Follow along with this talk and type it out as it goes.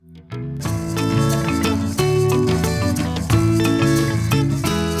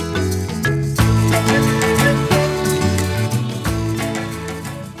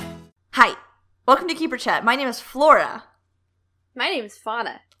Chat. My name is Flora. My name is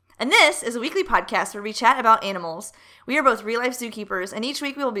Fauna. And this is a weekly podcast where we chat about animals. We are both real-life zookeepers, and each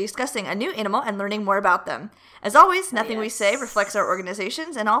week we will be discussing a new animal and learning more about them. As always, nothing we say reflects our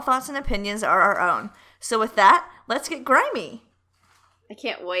organizations, and all thoughts and opinions are our own. So with that, let's get grimy. I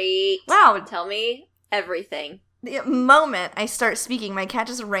can't wait. Wow. Tell me everything. The moment I start speaking, my cat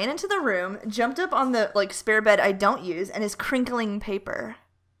just ran into the room, jumped up on the spare bed I don't use, and is crinkling paper.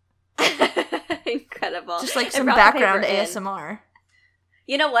 Incredible. Just like some background ASMR.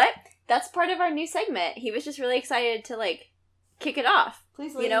 You know what? That's part of our new segment. He was just really excited to kick it off.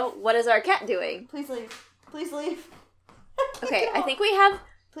 Please leave. You know, what is our cat doing? Please leave. Please leave. Okay, I think we have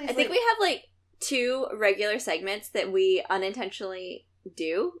two regular segments that we unintentionally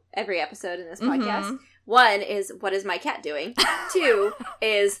do every episode in this podcast. Mm-hmm. One is, what is my cat doing? Two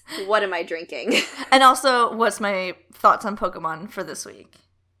is, what am I drinking? And also, what's my thoughts on Pokemon for this week?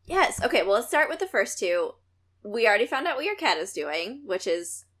 Yes. Okay, well, let's start with the first two. We already found out what your cat is doing, which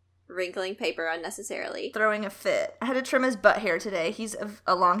is wrinkling paper unnecessarily. Throwing a fit. I had to trim his butt hair today. He's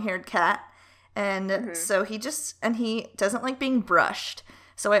a long-haired cat. And so he doesn't like being brushed.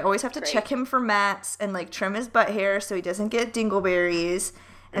 So I always have to check him for mats and trim his butt hair so he doesn't get dingleberries.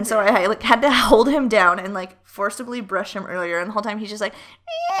 And so I had to hold him down and forcibly brush him earlier. And the whole time he's just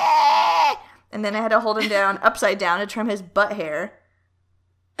Eeh! And then I had to hold him down upside down to trim his butt hair.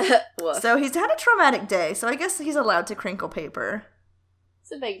 So he's had a traumatic day. So I guess he's allowed to crinkle paper.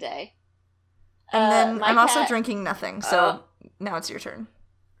 It's a big day. And then I'm also drinking nothing. So now it's your turn.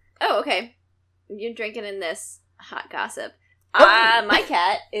 Oh, okay. You're drinking in this hot gossip. My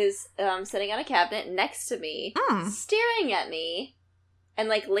cat is sitting on a cabinet next to me, staring at me, and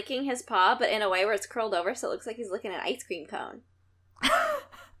licking his paw, but in a way where it's curled over, so it looks like he's licking an ice cream cone.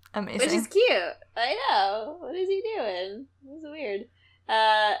 Amazing. Which is cute. I know. What is he doing? This is weird.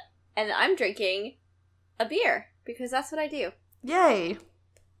 And I'm drinking a beer, because that's what I do. Yay.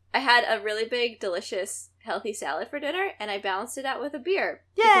 I had a really big, delicious, healthy salad for dinner, and I balanced it out with a beer.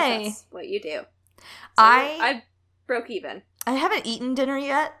 Yay. Because that's what you do. So I broke even. I haven't eaten dinner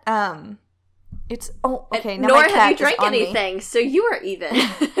yet. It's okay. Now nor my cat have you drank is on anything, so you are even.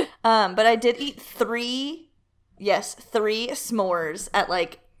 But I did eat three s'mores at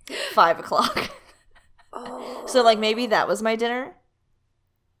 5:00. Oh. So maybe that was my dinner.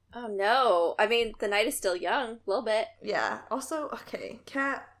 Oh no! I mean, the night is still young, a little bit. Yeah. Also, okay,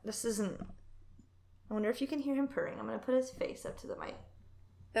 cat. This isn't. I wonder if you can hear him purring. I'm gonna put his face up to the mic.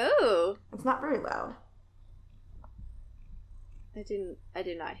 Oh. It's not very loud. I do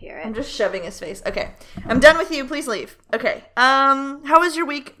not hear it. I'm just shoving his face. Okay. I'm done with you. Please leave. Okay. How was your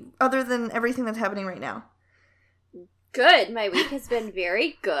week other than everything that's happening right now? Good. My week has been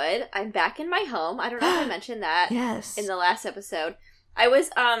very good. I'm back in my home. I don't know if I mentioned that in the last episode. I was,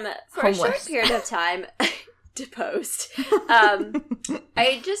 for homeless. A short period of time, deposed. I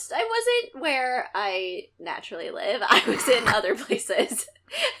wasn't where I naturally live. I was in other places.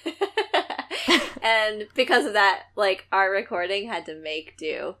 And because of that, our recording had to make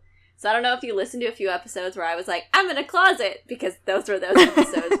do. So I don't know if you listened to a few episodes where I was I'm in a closet, because those were those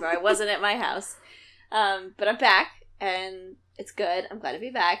episodes where I wasn't at my house. But I'm back, and it's good. I'm glad to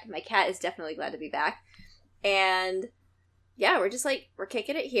be back. My cat is definitely glad to be back. And yeah, we're just we're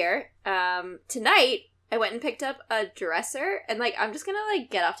kicking it here. Tonight, I went and picked up a dresser, and I'm just gonna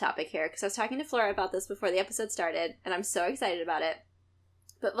get off topic here, because I was talking to Flora about this before the episode started, and I'm so excited about it.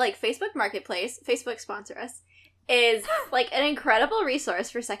 But Facebook Marketplace, Facebook sponsor us, is an incredible resource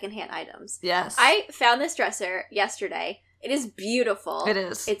for secondhand items. Yes. I found this dresser yesterday. It is beautiful. It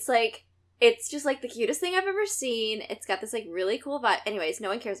is. It's just the cutest thing I've ever seen. It's got this really cool vibe. Anyways, no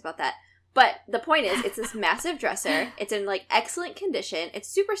one cares about that. But the point is, it's this massive dresser. It's in excellent condition. It's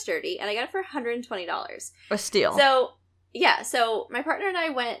super sturdy, and I got it for $120. A steal. So yeah, so my partner and I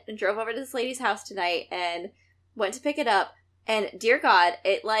went and drove over to this lady's house tonight and went to pick it up. And dear God,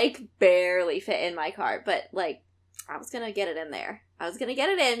 it barely fit in my car, but I was gonna get it in there. I was gonna get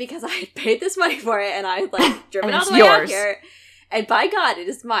it in because I had paid this money for it, and I driven all the way out here. And by God, it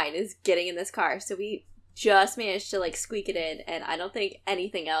is mine. Is getting in this car. So we just managed to squeak it in, and I don't think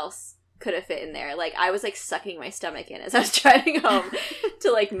anything else could have fit in there. I was sucking my stomach in as I was driving home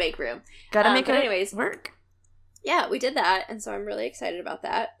to make room. Gotta make it anyways work. Yeah, we did that, and so I'm really excited about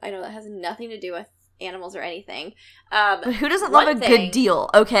that. I know that has nothing to do with animals or anything. But who doesn't love a good deal?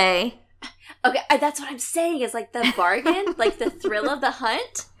 Okay, that's what I'm saying is the bargain, the thrill of the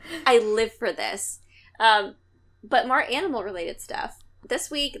hunt. I live for this. But more animal related stuff. This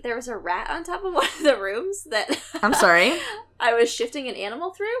week there was a rat on top of one of the rooms that I'm sorry. I was shifting an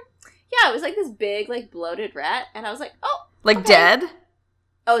animal through. Yeah, it was this big bloated rat, and I was oh, dead?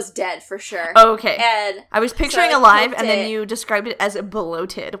 Oh, it's dead for sure. Okay. And I was picturing alive, and then you described it as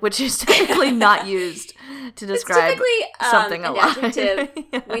bloated, which is technically not used to describe something alive. An adjective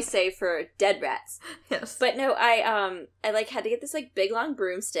we say for dead rats. Yes. But no, I like had to get this like big long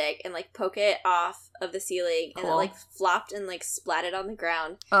broomstick and like poke it off of the ceiling, and it like flopped and like splatted on the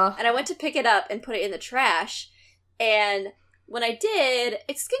ground. And I went to pick it up and put it in the trash, and when I did,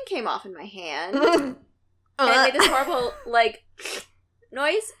 its skin came off in my hand, and it made this horrible like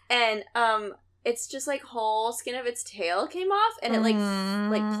noise, and it's just like whole skin of its tail came off, and it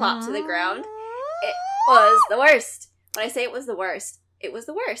like plopped to the ground. It was the worst. When I say it was the worst, it was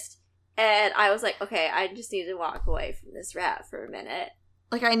the worst. And I was like, okay, I just need to walk away from this rat for a minute.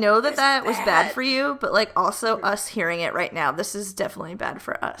 Like, I know that was bad for you, but like also us hearing it right now, this is definitely bad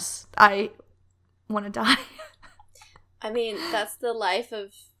for us. I want to die. I mean, that's the life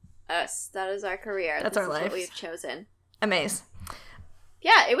of us. That is our career. That's our life. What we've chosen. Amaze.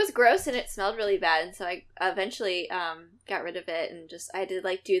 Yeah, it was gross and it smelled really bad, and so I eventually got rid of it, and just I did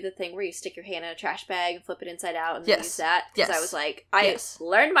like do the thing where you stick your hand in a trash bag and flip it inside out and then use that. Because I was like, I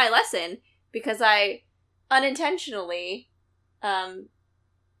learned my lesson because I unintentionally,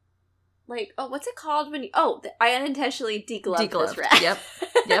 like, oh, what's it called when you? Oh, I unintentionally degloved this rat. Yep.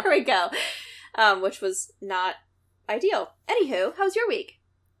 There we go. Which was not ideal. Anywho, how's your week?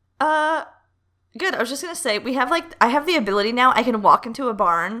 Good. I was just going to say, I have the ability now, I can walk into a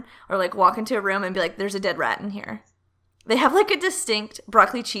barn or like walk into a room and be like, there's a dead rat in here. They have like a distinct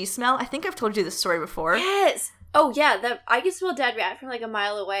broccoli cheese smell. I think I've told you this story before. Yes. Oh yeah, I can smell dead rat from like a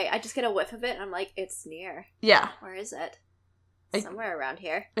mile away. I just get a whiff of it and I'm like, it's near. Yeah. Where is it? Somewhere around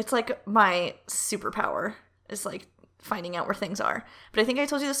here. It's like my superpower is like finding out where things are. But I think I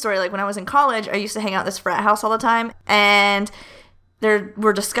told you the story, like when I was in college, I used to hang out at this frat house all the time, and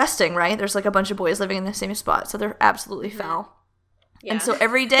we're disgusting, right? There's like a bunch of boys living in the same spot, so they're absolutely foul. Yeah. And so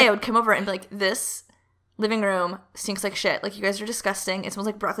every day I would come over and be like, this living room stinks like shit. Like, you guys are disgusting. It smells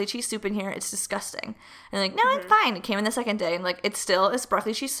like broccoli cheese soup in here. It's disgusting. And like, no, I'm fine. It came in the second day, and like, it's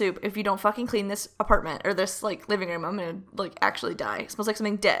broccoli cheese soup. If you don't fucking clean this apartment or this like living room, I'm gonna like actually die. It smells like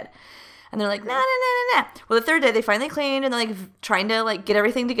something dead. And they're like, nah. Well, the third day, they finally cleaned, and they're, like, trying to, like, get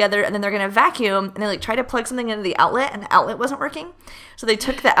everything together, and then they're going to vacuum, and they, like, try to plug something into the outlet, and the outlet wasn't working. So they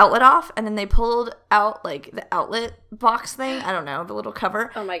took the outlet off, and then they pulled out, like, the outlet box thing. I don't know, the little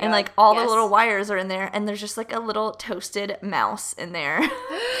cover. Oh, my God. And, like, all the little wires are in there, and there's just, like, a little toasted mouse in there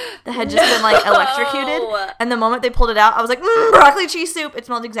that had just been, like, electrocuted. And the moment they pulled it out, I was like, broccoli cheese soup. It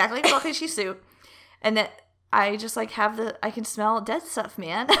smelled exactly like broccoli cheese soup. And then I just, like, I can smell dead stuff,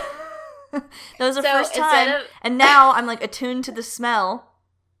 man. That was the first time, and now I'm, like, attuned to the smell.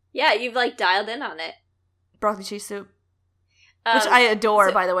 Yeah, you've, like, dialed in on it. Broccoli cheese soup. Which I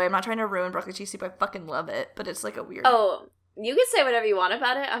adore, by the way. I'm not trying to ruin broccoli cheese soup. I fucking love it, but it's, like, a weird... Oh, you can say whatever you want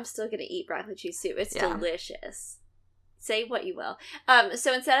about it. I'm still gonna eat broccoli cheese soup. It's delicious. Say what you will.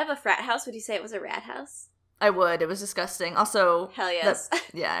 So instead of a frat house, would you say it was a rat house? I would. It was disgusting. Also... Hell yes.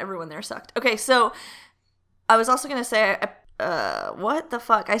 Yeah, everyone there sucked. Okay, so I was also gonna say... what the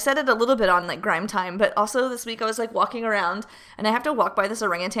fuck? I said it a little bit on, like, Grime Time, but also this week I was, like, walking around, and I have to walk by this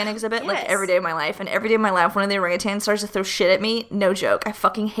orangutan exhibit, like, every day of my life, and every day of my life, one of the orangutans starts to throw shit at me. No joke. I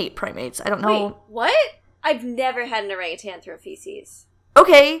fucking hate primates. I don't know. Wait, what? I've never had an orangutan throw feces.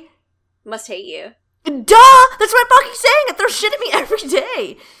 Okay. Must hate you. Duh! That's what I'm fucking saying! It throws shit at me every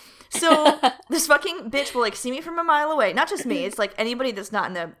day! So, this fucking bitch will, like, see me from a mile away. Not just me. It's, like, anybody that's not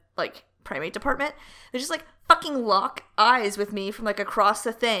in the, like, primate department. They just, like, fucking lock eyes with me from, like, across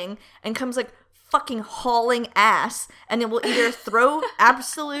the thing and comes, like, fucking hauling ass, and it will either throw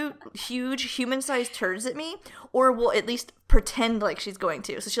absolute huge human-sized turds at me, or will at least pretend like she's going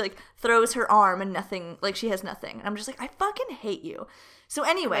to. So she, like, throws her arm and nothing, like, she has nothing. And I'm just like, I fucking hate you. So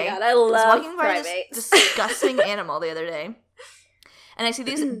anyway, oh my God, I love was walking by this disgusting animal the other day, and I see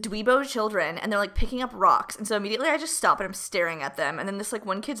these dweebo children, and they're, like, picking up rocks. And so immediately I just stop, and I'm staring at them. And then this, like,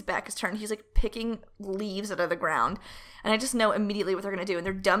 one kid's back is turned. He's, like, picking leaves out of the ground. And I just know immediately what they're going to do. And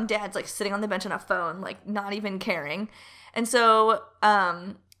their dumb dad's, like, sitting on the bench on a phone, like, not even caring. And so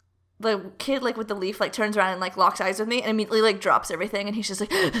the kid, like, with the leaf, like, turns around and, like, locks eyes with me and immediately, like, drops everything. And he's just,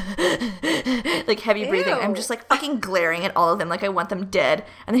 like, like, heavy breathing. I'm just, like, fucking glaring at all of them like I want them dead.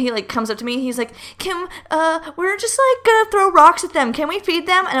 And then he, like, comes up to me and he's like, Kim, we're just, like, gonna throw rocks at them. Can we feed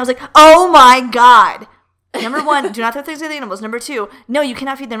them? And I was like, oh my God. Number 1, do not throw things at the animals. Number 2, no, you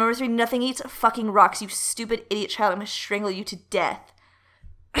cannot feed them. Number 3, nothing eats fucking rocks, you stupid idiot child. I'm gonna strangle you to death.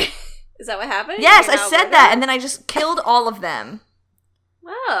 Is that what happened? Yes, I said that, and then I just killed all of them.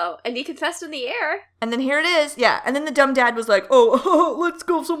 Wow, and you confessed in the air. And then here it is, yeah. And then the dumb dad was like, oh, let's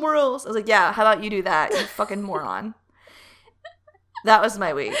go somewhere else. I was like, yeah, how about you do that, you fucking moron. Yeah. was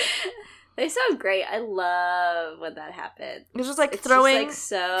my week. They sound great. I love when that happens. It was just like it's throwing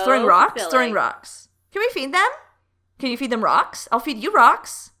just, like, so throwing rocks, fulfilling. throwing rocks. Can we feed them? Can you feed them rocks? I'll feed you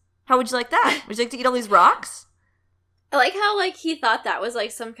rocks. How would you like that? Would you like to eat all these rocks? I like how, like, he thought that was,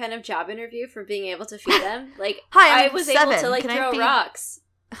 like, some kind of job interview for being able to feed them. Like, Hi, I was 7. able to, like, Can I throw feed- rocks.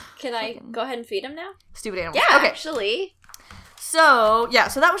 Can I go ahead and feed him now? Stupid animals. Yeah, Okay. actually. So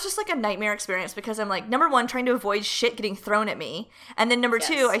that was just like a nightmare experience because I'm like, number one, trying to avoid shit getting thrown at me. And then number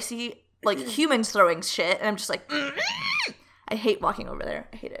two, I see like humans throwing shit and I'm just like, I hate walking over there.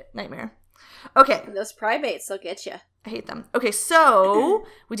 I hate it. Nightmare. Okay. And those primates, they'll get you. I hate them. Okay, so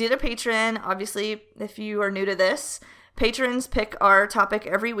we did a Patreon. Obviously, if you are new to this, patrons pick our topic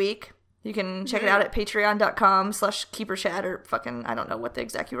every week. You can check it out at patreon.com/keeperchat or fucking, I don't know what the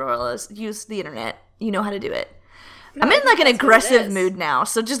exact URL is. Use the internet. You know how to do it. No, I'm in like an aggressive mood now,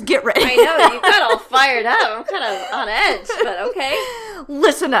 so just get ready. I know, you got all fired up. I'm kind of on edge, but okay.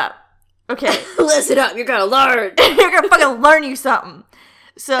 Listen up. Okay. Listen up, you're gonna learn. You're gonna fucking learn you something.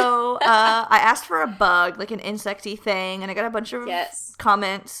 So I asked for a bug, like an insecty thing, and I got a bunch of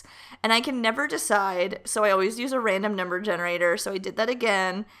comments, and I can never decide, so I always use a random number generator, so I did that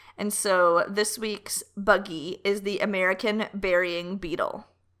again, and so this week's buggy is the American burying beetle.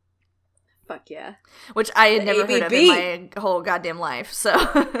 Fuck yeah. Which I had never heard of in my whole goddamn life, so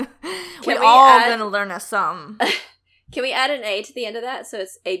we all gonna learn us some. Can we add an A to the end of that, so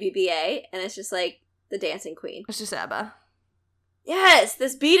it's ABBA, and it's just like the Dancing Queen? It's just ABBA. Yes,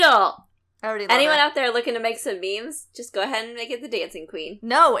 this beetle. I already love Anyone it. out there looking to make some memes, just go ahead and make it the Dancing Queen.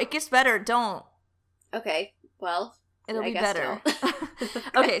 No, it gets better. Don't. Okay, well, it'll be better.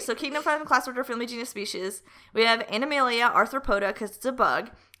 Okay, so Kingdom, Phylum, Class, Order, Family, Genus, Species. We have Animalia, Arthropoda, because it's a bug.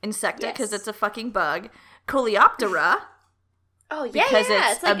 Insecta, because it's a fucking bug. Coleoptera. Oh, yeah, because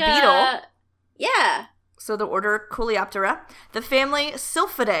it's like a beetle. Yeah. So the order Coleoptera. The family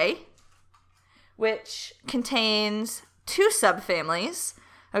Sylphidae, which contains 2 subfamilies.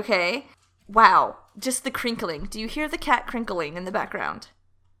 Okay. Wow. Just the crinkling. Do you hear the cat crinkling in the background?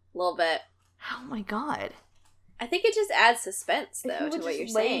 A little bit. Oh my god. I think it just adds suspense, though, to what you're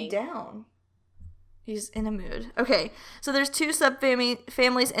saying. Down. He's in a mood. Okay. So there's 2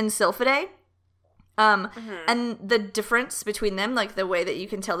 subfamilies in Sylphidae. And the difference between them, like the way that you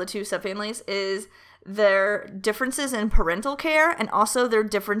can tell the 2 subfamilies, is their differences in parental care and also their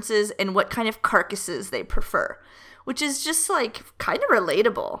differences in what kind of carcasses they prefer, which is just like kind of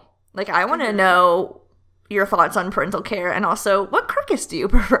relatable. Like I want to know your thoughts on parental care and also what carcass do you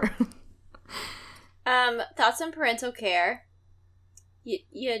prefer? Thoughts on parental care. You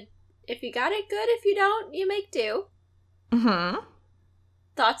if you got it, good. If you don't, you make do.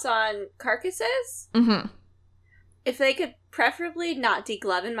 Thoughts on carcasses? If they could preferably not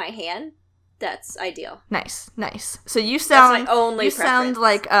deglove in my hand, that's ideal. Nice. So you sound that's my only sound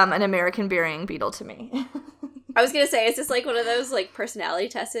like an American burying beetle to me. I was gonna say, is this like one of those like personality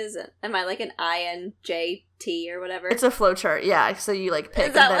tests? Am I like an INJT or whatever? It's a flowchart, yeah. So you like pick,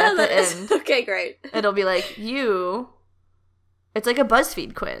 and then at the end, okay, great. It'll be like you. It's like a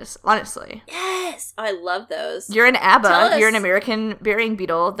BuzzFeed quiz, honestly. Yes, I love those. You're an ABBA. You're an American burying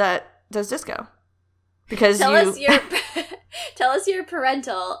beetle that does disco. Because tell us your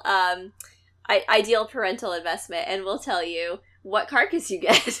parental ideal parental investment, and we'll tell you what carcass you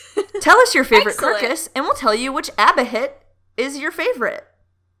get. Tell us your favorite carcass, and we'll tell you which ABBA hit is your favorite.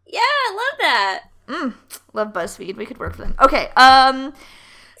 Yeah, I love that. Love BuzzFeed. We could work for them. Okay.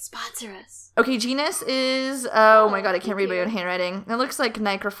 Sponsor us. Okay, genus is oh my god, I can't read my own handwriting. It looks like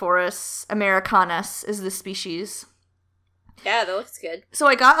Nigrophorus americanus is the species. Yeah, that looks good. So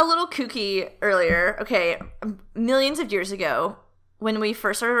I got a little kooky earlier. Okay, millions of years ago, when we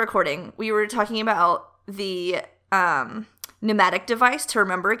first started recording, we were talking about the pneumatic device to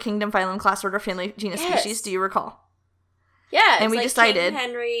remember kingdom, phylum, class, order, family, genus, species. Do you recall? Yeah, and we like decided King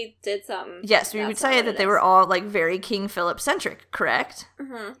Henry did something. Yes, we decided that they were all like very King Philip centric, correct?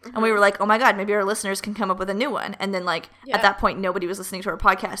 And we were like, oh my god, maybe our listeners can come up with a new one. And then like at that point, nobody was listening to our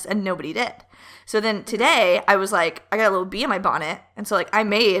podcast, and nobody did. So then today, I was like, I got a little bee in my bonnet, and so like I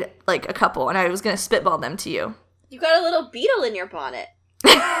made like a couple, and I was gonna spitball them to you. You got a little beetle in your bonnet.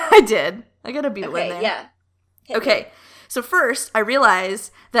 I did. I got a beetle in there. Yeah. Okay. So first, I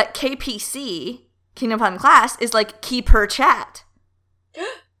realized that KPC, Kingdom Phylum Class, is like keeper chat.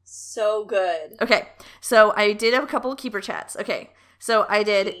 So good. Okay. So I did have a couple of keeper chats. Okay. So I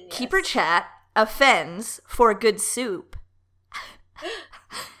did keeper chat offends for good soup. Oh,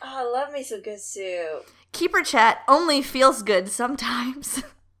 I love me some good soup. Keeper chat only feels good sometimes.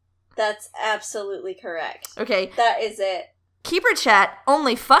 That's absolutely correct. Okay. That is it. Keeper Chat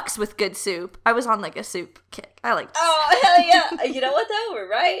only fucks with good soup. I was on like a soup kick. I like. Oh hell yeah! You know what though? We're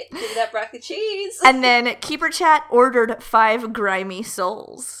right. Give me that broccoli cheese. And then Keeper Chat ordered 5 grimy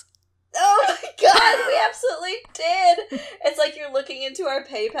souls. Oh my god, we absolutely did. It's like you're looking into our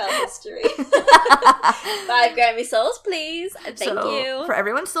PayPal history. 5 Grammy souls, please. Thank you. For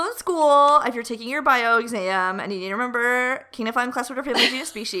everyone still in school, if you're taking your bio exam and you need to remember Kingdom Fun class order family genus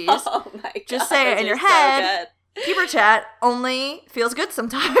species, oh my god, just say it in your head. Keeper Chat only feels good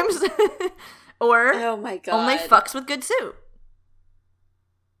sometimes. Or oh my god, only fucks with good soup.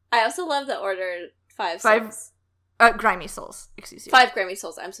 I also love the order 5 souls. Grimy souls, excuse me. 5 Grammy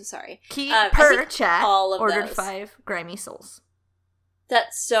souls, I'm so sorry. Keeper Chat all of ordered those. 5 grimy souls.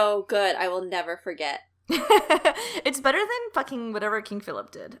 That's so good. I will never forget. It's better than fucking whatever King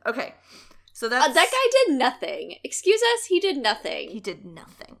Philip did. Okay, so that's... that guy did nothing. Excuse us, he did nothing. He did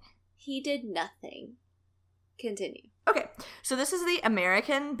nothing. He did nothing. Continue. Okay, so this is the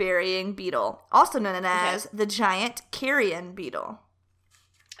American burying beetle, also known as the giant carrion beetle.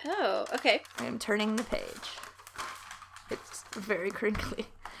 Oh, okay. I am turning the page. It's very crinkly.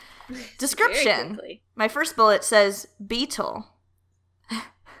 Description. Very crinkly. My first bullet says beetle. Yeah,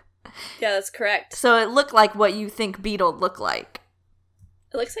 that's correct. So it looked like what you think beetle look like.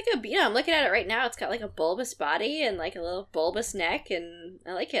 It looks like a beetle. I'm looking at it right now. It's got like a bulbous body and like a little bulbous neck, and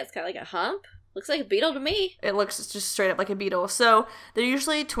I like it. It's got like a hump. Looks like a beetle to me. It looks just straight up like a beetle. So they're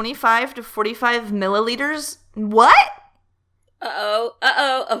usually 25 to 45 milliliters. What? A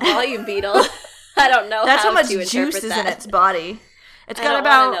volume beetle. I don't know. That's how much to juice is in its body. It's got I don't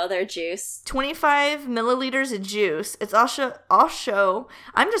about want to know their juice. 25 milliliters of juice. It's also.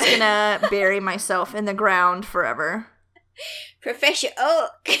 I'm just gonna bury myself in the ground forever. Professor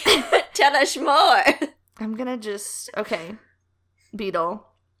Oak, tell us more. I'm gonna okay. Beetle.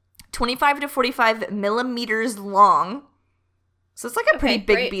 25 to 45 millimeters long. So it's like a pretty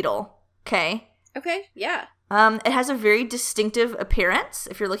big beetle. Okay. Okay, yeah. It has a very distinctive appearance,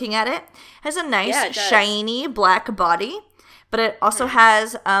 if you're looking at it. It has a nice, shiny black body, but it also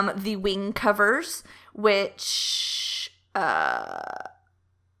has the wing covers, which are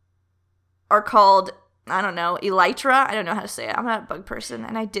called, I don't know, elytra. I don't know how to say it. I'm not a bug person,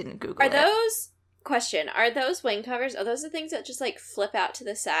 and I didn't Google it. Are those wing covers, are those the things that just, like, flip out to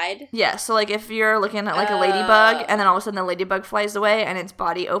the side? Yeah, so, like, if you're looking at, like, a ladybug, and then all of a sudden the ladybug flies away, and its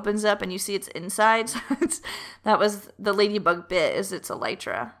body opens up, and you see its insides, that was the ladybug bit, is its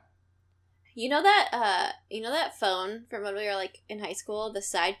elytra. You know that phone from when we were, like, in high school, the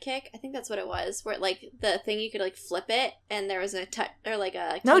Sidekick? I think that's what it was, where, like, the thing you could, like, flip it, and there was a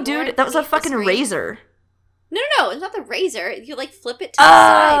No, dude, that was a fucking razor. No, it's not the razor. You, like, flip it to the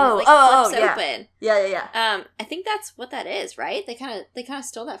side, and it, like, flips open. Yeah. I think that's what that is, right? They kind of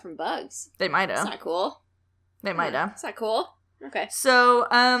stole that from bugs. They might have. It's not cool. They might have. It's not cool. Okay. So,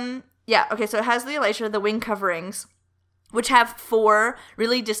 so it has the elytra, the wing coverings, which have 4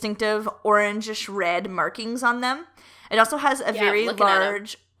 really distinctive orangish red markings on them. It also has a very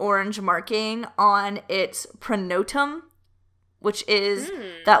large orange marking on its pronotum, which is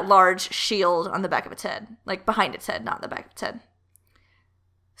that large shield on the back of its head. Like, behind its head, not the back of its head.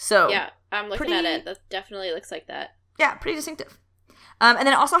 So, yeah, I'm looking at it. That definitely looks like that. Yeah, pretty distinctive. And then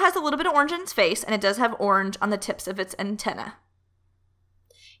it also has a little bit of orange in its face, and it does have orange on the tips of its antenna.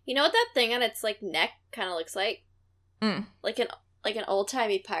 You know what that thing on its, like, neck kind of looks like? Like an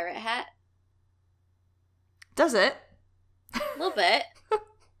old-timey pirate hat? Does it? A little bit.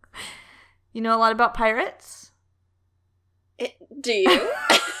 You know a lot about pirates? Do you?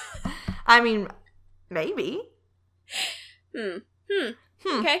 I mean, maybe.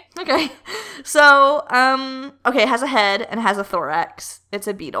 Okay. So, it has a head and it has a thorax. It's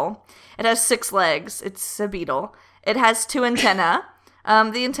a beetle. It has 6 legs. It's a beetle. It has 2 antennae.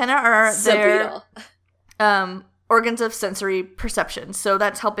 The antennae are their organs of sensory perception. So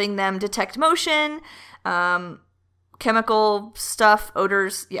that's helping them detect motion, chemical stuff,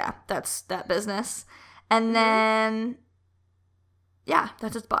 odors. Yeah, that's that business. And then... yeah,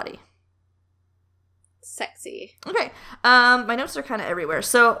 that's its body. Sexy. Okay. My notes are kind of everywhere.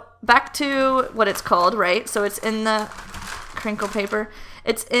 So back to what it's called, right? So it's in the crinkle paper.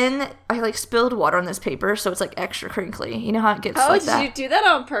 I like spilled water on this paper, so it's like extra crinkly. You know how it gets like that? Oh, did you do that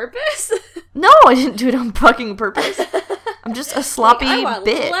on purpose? No, I didn't do it on fucking purpose. I'm just a sloppy I want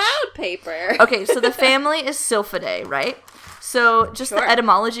bitch. Loud paper. Okay, so the family is Sylphidae, right? So just the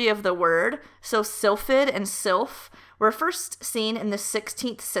etymology of the word. So sylphid and sylph were first seen in the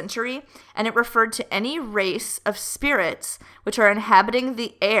 16th century, and it referred to any race of spirits which are inhabiting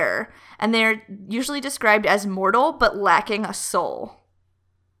the air, and they're usually described as mortal but lacking a soul.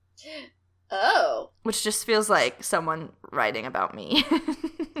 Oh. which just feels like someone writing about me.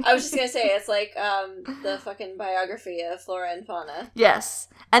 I was just gonna say, it's like the fucking biography of flora and fauna. Yes.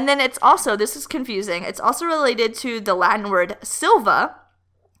 And then it's also, this is confusing, it's also related to the Latin word silva,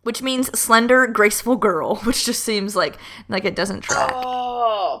 which means slender, graceful girl, which just seems like it doesn't track.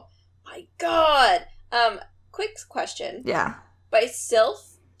 Oh, my God. Quick question. Yeah. By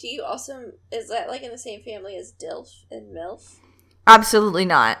sylph, do you also, is that like in the same family as dilf and milf? Absolutely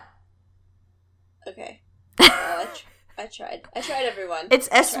not. Okay. I tried. I tried, everyone. It's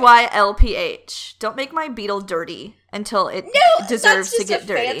SYLPH. Don't make my beetle dirty until it deserves to get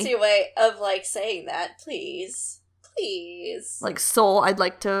dirty. That's just a fancy way of, like, saying that. Please. Please. Like, soul, I'd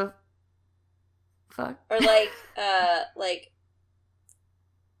like to fuck. Or, like,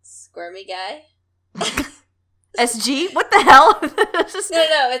 squirmy guy. SG? What the hell?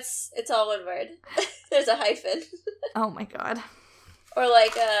 No, it's all one word. There's a hyphen. Oh my God. Or,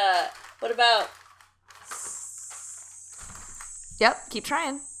 like, what about... Yep, keep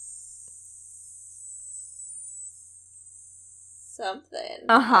trying. Something.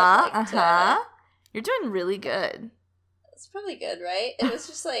 You're doing really good. It's probably good, right? It was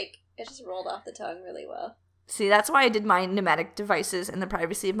just like, it just rolled off the tongue really well. See, that's why I did my pneumatic devices in the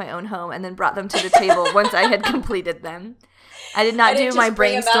privacy of my own home and then brought them to the table once I had completed them. I did not do my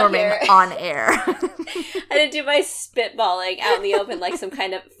brainstorming on air. I didn't do my spitballing out in the open like some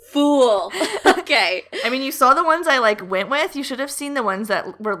kind of fool. Okay. I mean, you saw the ones I, went with. You should have seen the ones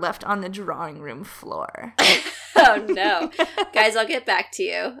that were left on the drawing room floor. Oh, no. Guys, I'll get back to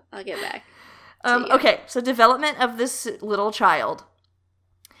you. I'll get back to you. Okay, so development of this little child.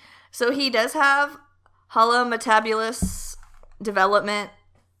 So he does have holometabulous development,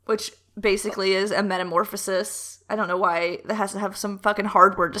 which basically is a metamorphosis. I don't know why that has to have some fucking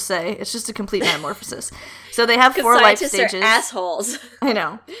hard word to say. It's just a complete metamorphosis. So they have 4 life stages. Scientists are assholes. I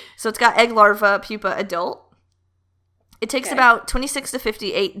know. So it's got egg, larva, pupa, adult. It takes about 26 to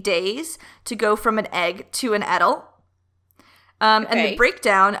 58 days to go from an egg to an adult. And the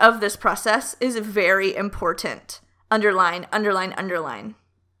breakdown of this process is very important. Underline, underline, underline.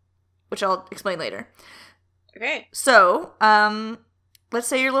 Which I'll explain later. Okay. So, let's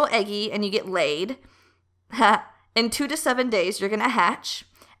say you're a little eggy and you get laid. In 2 to 7 days, you're going to hatch.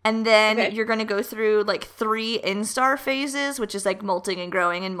 And then you're going to go through 3 instar phases, which is molting and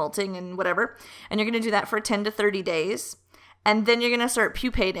growing and molting and whatever. And you're going to do that for 10 to 30 days. And then you're going to start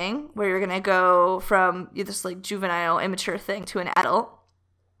pupating, where you're going to go from this juvenile, immature thing to an adult.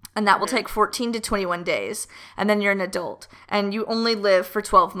 And that will take 14 to 21 days. And then you're an adult. And you only live for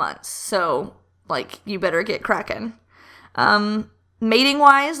 12 months. So, you better get cracking.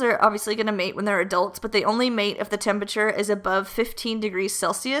 Mating-wise, they're obviously going to mate when they're adults, but they only mate if the temperature is above 15 degrees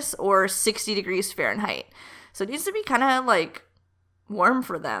Celsius or 60 degrees Fahrenheit. So it needs to be kind of, warm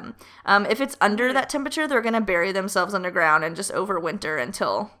for them. If it's under that temperature, they're going to bury themselves underground and just overwinter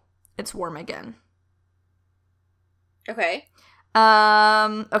until it's warm again. Okay.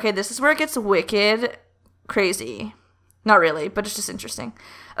 Okay, this is where it gets wicked crazy. Not really, but it's just interesting.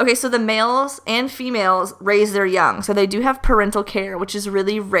 Okay, so the males and females raise their young. So they do have parental care, which is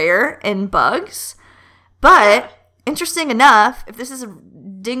really rare in bugs. But, interesting enough, if this is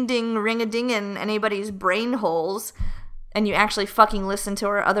ding-ding, ring-a-ding in anybody's brain holes, and you actually fucking listen to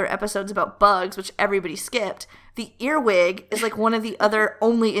our other episodes about bugs, which everybody skipped, the earwig is one of the other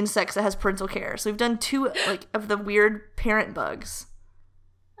only insects that has parental care. So we've done 2 of the weird parent bugs.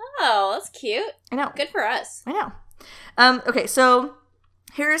 Oh, that's cute. I know. Good for us. I know. Okay, so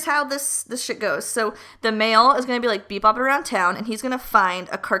here's how this shit goes. So the male is going to be bebopping around town, and he's going to find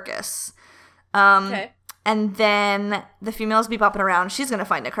a carcass. Okay. And then the female's bebopping around. She's going to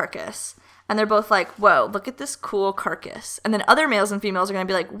find a carcass. And they're both whoa, look at this cool carcass. And then other males and females are going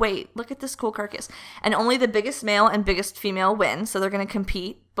to be wait, look at this cool carcass. And only the biggest male and biggest female win. So they're going to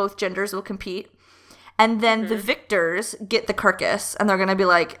compete. Both genders will compete. And then the victors get the carcass. And they're going to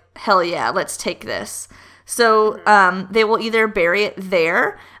be hell yeah, let's take this. So they will either bury it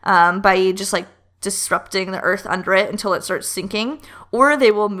there by just disrupting the earth under it until it starts sinking. Or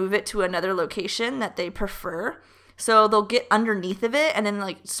they will move it to another location that they prefer. So they'll get underneath of it and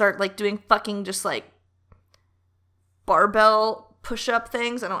then start doing fucking just barbell push-up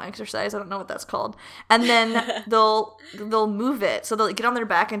things. I don't exercise. I don't know what that's called. And then they'll move it. So they'll get on their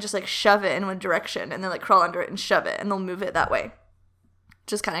back and just shove it in one direction and then crawl under it and shove it and they'll move it that way.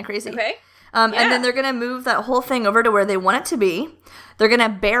 Which is kind of crazy. Okay. And then they're going to move that whole thing over to where they want it to be. They're going to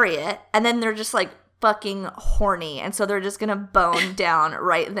bury it and then they're just fucking horny. And so they're just going to bone down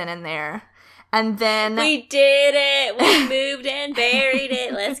right then and there. And then we did it. We moved and buried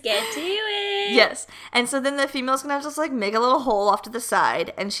it. Let's get to it. Yes. And so then the female's gonna just like make a little hole off to the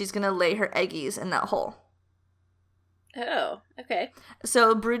side, and she's gonna lay her eggies in that hole. Oh, okay.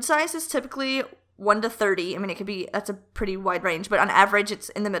 So brood size is typically 1 to 30. I mean, that's a pretty wide range, but on average it's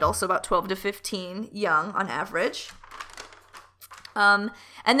in the middle, so about 12 to 15 young on average. And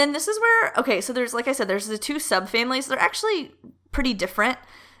then this is where, okay, so there's, like I said, there's the two subfamilies. They're actually pretty different.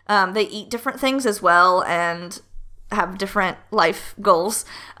 They eat different things as well and have different life goals.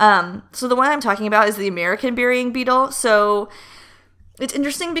 So the one I'm talking about is the American burying beetle. So it's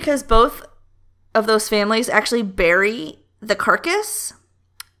interesting because both of those families actually bury the carcass,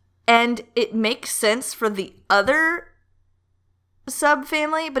 and it makes sense for the other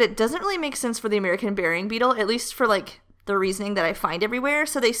subfamily, but it doesn't really make sense for the American burying beetle, at least for like the reasoning that I find everywhere.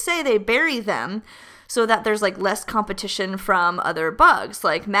 So they say they bury them so that there's like less competition from other bugs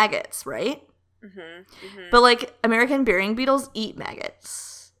like maggots, right? But like American burying beetles eat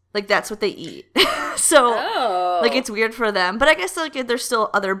maggots. Like that's what they eat. So like it's weird for them, but I guess like there's still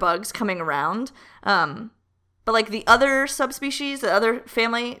other bugs coming around. But like the other subspecies, the other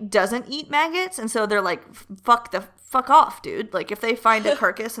family doesn't eat maggots, and so they're like, fuck off, dude. Like if they find a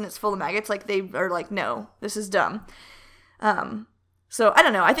carcass and it's full of maggots, like they are like, no, this is dumb. So I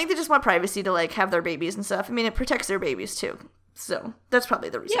don't know. I think they just want privacy to like have their babies and stuff. I mean, it protects their babies too. So that's probably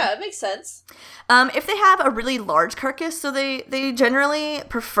the reason. Yeah, it makes sense. If they have a really large carcass, so they generally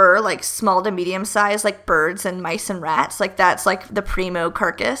prefer like small to medium size, like birds and mice and rats. Like that's like the primo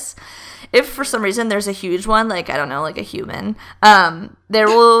carcass. If for some reason there's a huge one, like I don't know, like a human, they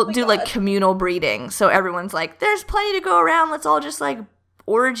will do like communal breeding. So everyone's like, there's plenty to go around. Let's all just like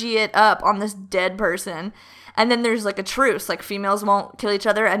orgy it up on this dead person. And then there's like a truce. Like females won't kill each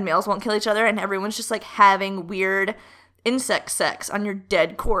other and males won't kill each other, and everyone's just like having weird insect sex on your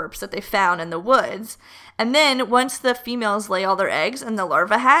dead corpse that they found in the woods. And then once the females lay all their eggs and the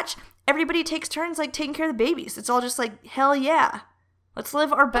larvae hatch, everybody takes turns like taking care of the babies. It's all just like, hell yeah, let's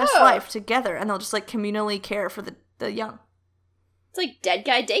live our best life together. And they'll just like communally care for the young. It's like dead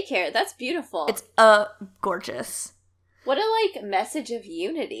guy daycare. That's beautiful. It's gorgeous. What a like message of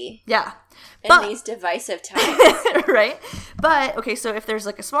unity. Yeah. In these divisive times. Right? But, okay, so if there's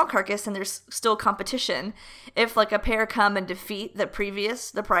like a small carcass and there's still competition, if like a pair come and defeat the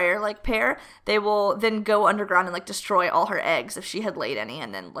prior like pair, they will then go underground and like destroy all her eggs if she had laid any,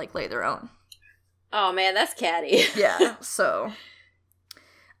 and then like lay their own. Oh man, that's catty. Yeah, so.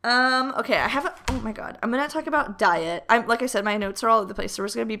 Okay, oh my god, I'm gonna talk about diet. Like I said, my notes are all over the place, so we're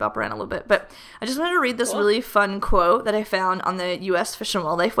just gonna bebop around a little bit, but I just wanted to read this really fun quote that I found on the U.S. Fish and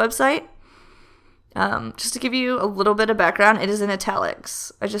Wildlife website. Just to give you a little bit of background, it is in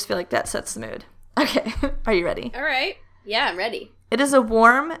italics. I just feel like that sets the mood. Okay, are you ready? All right. Yeah, I'm ready. It is a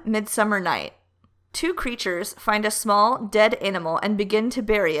warm midsummer night. Two creatures find a small, dead animal and begin to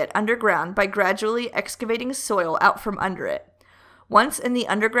bury it underground by gradually excavating soil out from under it. Once in the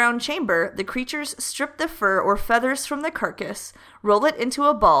underground chamber, the creatures strip the fur or feathers from the carcass, roll it into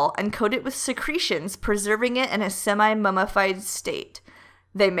a ball, and coat it with secretions, preserving it in a semi-mummified state.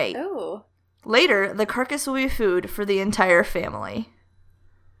 They mate. Oh. Later, the carcass will be food for the entire family.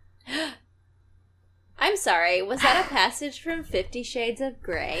 I'm sorry, was that a passage from 50 Shades of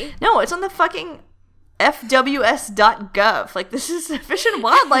Grey? No, it's on the fucking fws.gov. Like, this is Fish and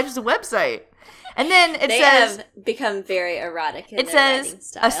Wildlife's website. And then it says... They have become very erotic in their writing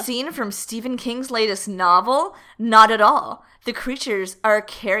style. A scene from Stephen King's latest novel? Not at all. The creatures are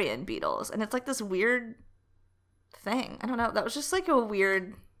carrion beetles. And it's like this weird thing. I don't know. That was just like a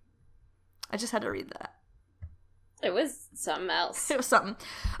weird... I just had to read that. It was something else. It was something.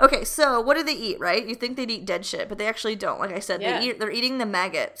 Okay, so what do they eat, right? You think they'd eat dead shit, but they actually don't. Like I said, they're eating the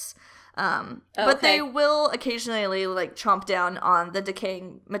maggots. But they will occasionally like chomp down on the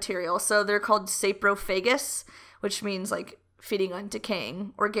decaying material. So they're called saprophagus, which means like feeding on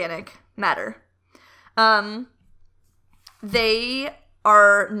decaying organic matter. They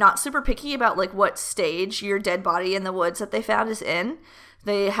are not super picky about like what stage your dead body in the woods that they found is in.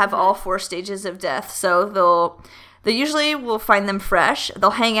 They have all 4 stages of death. So they usually will find them fresh.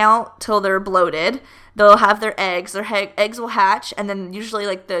 They'll hang out till they're bloated. They'll have their eggs. Their eggs will hatch, and then usually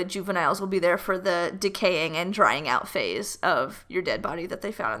like the juveniles will be there for the decaying and drying out phase of your dead body that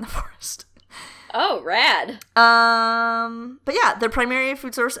they found in the forest. Oh, rad. But yeah, the primary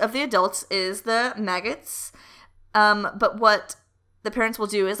food source of the adults is the maggots. But what the parents will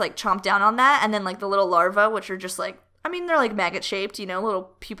do is like chomp down on that, and then like the little larvae, which are just like, I mean, they're like maggot shaped, you know,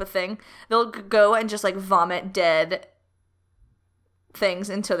 little pupa thing. They'll go and just like vomit dead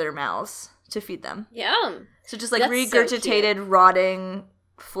things into their mouths to feed them. Yum. So just like regurgitated, rotting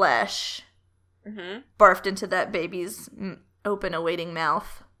flesh barfed into that baby's open, awaiting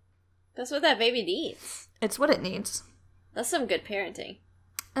mouth. That's what that baby needs. It's what it needs. That's some good parenting.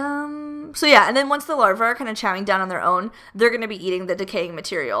 So yeah, and then once the larvae are kind of chowing down on their own, they're going to be eating the decaying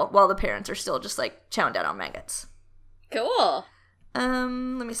material while the parents are still just, like, chowing down on maggots. Cool. Let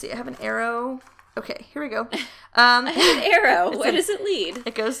me see. I have an arrow. Okay, here we go. I have an arrow. Where does it lead?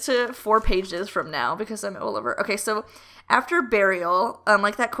 It goes to 4 pages from now because I'm all over. Okay, so after burial,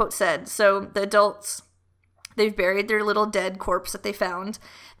 like that quote said, so the adults, they've buried their little dead corpse that they found.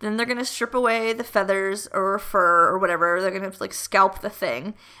 Then they're going to strip away the feathers or fur or whatever. They're going to, like, scalp the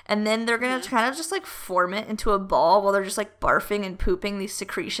thing. And then they're going to kind of just, like, form it into a ball while they're just, like, barfing and pooping these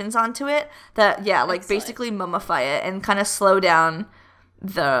secretions onto it that, yeah, like, basically mummify it and kind of slow down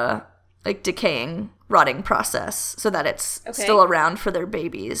the, like, decaying, rotting process so that it's still around for their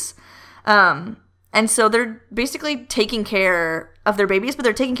babies. And so they're basically taking care of their babies, but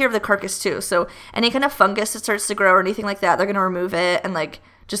they're taking care of the carcass too. So any kind of fungus that starts to grow or anything like that, they're going to remove it and, like,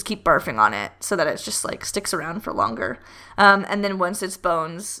 just keep barfing on it so that it's just, like, sticks around for longer. And then once it's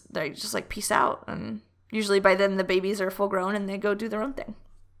bones, they just, like, peace out. And usually by then the babies are full grown and they go do their own thing.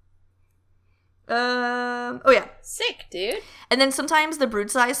 Oh yeah. Sick, dude. And then sometimes the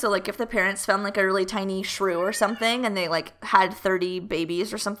brood size, so, like, if the parents found, like, a really tiny shrew or something and they, like, had 30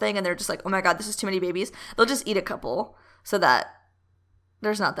 babies or something and they're just like, oh my god, this is too many babies, they'll just eat a couple so that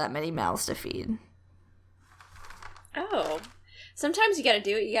there's not that many mouths to feed. Oh. Sometimes you gotta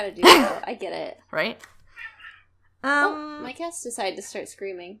do what you gotta do, though. I get it. Right? My cats decided to start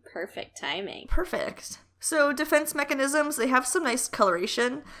screaming. Perfect timing. Perfect. So defense mechanisms, they have some nice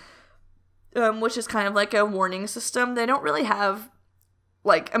coloration. Which is kind of like a warning system. They don't really have,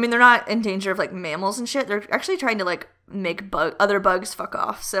 like, I mean, they're not in danger of, like, mammals and shit. They're actually trying to, like, make other bugs fuck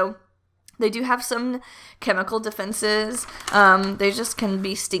off. So they do have some chemical defenses. They just can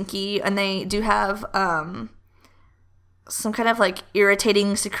be stinky. And they do have some kind of, like,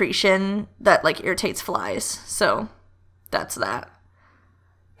 irritating secretion that, like, irritates flies. So that's that.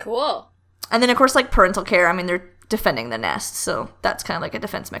 Cool. And then, of course, like, parental care. I mean, they're defending the nest, so that's kind of like a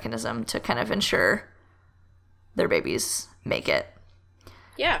defense mechanism to kind of ensure their babies make it.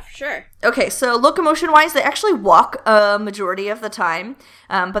 Yeah, for sure. Okay, so locomotion-wise, they actually walk a majority of the time,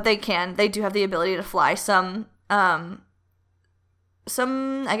 but they do have the ability to fly. Some, I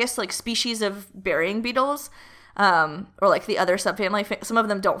guess, like, species of burying beetles, or, like, the other subfamily, some of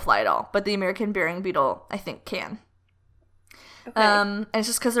them don't fly at all, but the American burying beetle, I think, can. Okay. And it's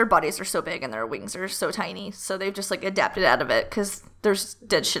just because their bodies are so big and their wings are so tiny, so they've just, like, adapted out of it because there's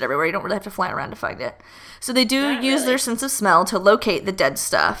dead shit everywhere. You don't really have to fly around to find it. So they do use their sense of smell to locate the dead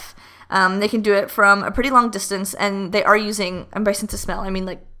stuff. They can do it from a pretty long distance, and they are using, and by sense of smell, I mean,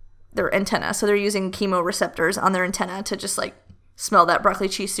 like, their antenna. So they're using chemoreceptors on their antenna to just, like, smell that broccoli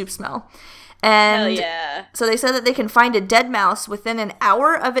cheese soup smell. And hell yeah. So they said that they can find a dead mouse within an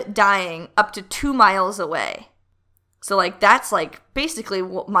hour of it dying up to 2 miles away. So, like, that's, like, basically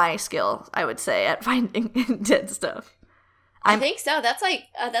my skill, I would say, at finding dead stuff. I think so. That's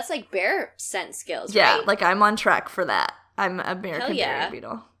like bear scent skills, yeah, right? like, I'm on track for that. I'm American burying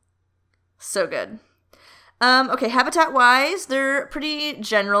beetle. So good. Okay, habitat-wise, they're pretty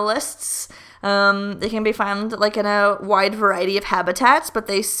generalists. They can be found, like, in a wide variety of habitats, but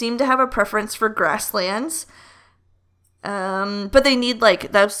they seem to have a preference for grasslands. But they need,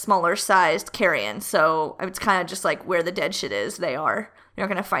 like, those smaller sized carrion, so it's kind of just, like, where the dead shit is, they are. You're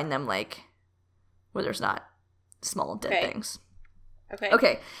not gonna find them, like, where there's not small dead things.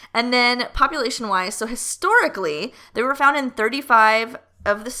 Okay. And then population-wise, so historically, they were found in 35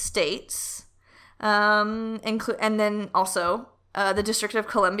 of the states, and then also the District of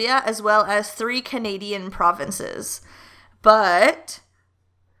Columbia, as well as 3 Canadian provinces. But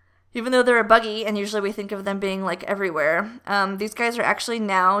even though they're a buggy, and usually we think of them being, like, everywhere, these guys are actually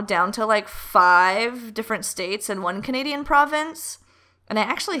now down to, like, 5 different states and 1 Canadian province. And I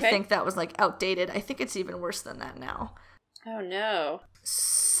actually think that was, like, outdated. I think it's even worse than that now. Oh, no.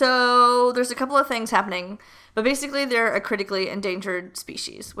 So there's a couple of things happening. But basically, they're a critically endangered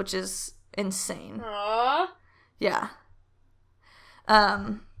species, which is insane. Aww. Yeah.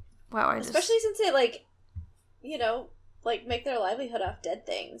 Wow, especially since they, like, you know, like, make their livelihood off dead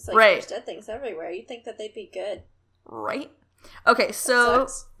things. Like, right. There's dead things everywhere. You'd think that they'd be good. Right. Okay, so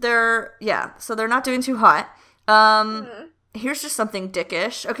they're not doing too hot. Here's just something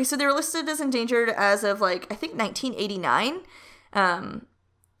dickish. Okay, so they were listed as endangered as of, like, I think 1989.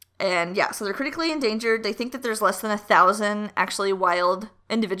 And yeah, so they're critically endangered. They think that there's less than 1,000 actually wild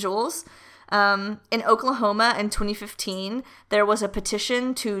individuals. In Oklahoma in 2015, there was a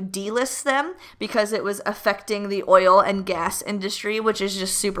petition to delist them because it was affecting the oil and gas industry, which is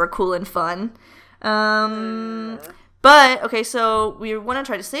just super cool and fun. But, okay, so we want to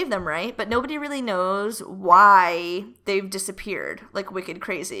try to save them, right? But nobody really knows why they've disappeared, like wicked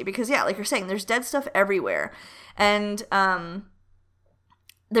crazy. Because, yeah, like you're saying, there's dead stuff everywhere. And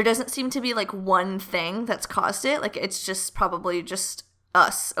there doesn't seem to be, like, one thing that's caused it. Like, it's just probably just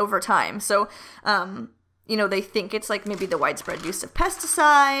us over time. So, you know, they think it's, like, maybe the widespread use of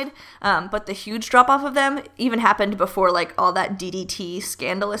pesticide. But the huge drop-off of them even happened before, like, all that DDT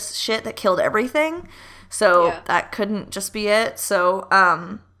scandalous shit that killed everything. So that couldn't just be it. So,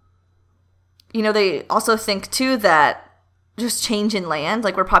 you know, they also think, too, that just change in land,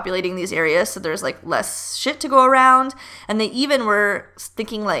 like we're populating these areas, so there's, like, less shit to go around. And they even were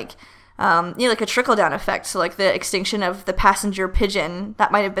thinking, like, you know, like a trickle-down effect. So, like, the extinction of the passenger pigeon,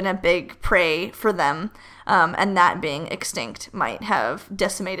 that might have been a big prey for them. And that being extinct might have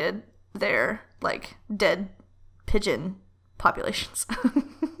decimated their, like, dead pigeon populations.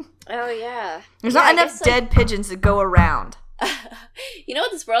 Oh, yeah. There's not enough dead pigeons to go around. You know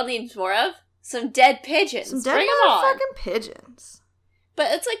what this world needs more of? Some dead pigeons. Some dead Bring them on. fucking pigeons.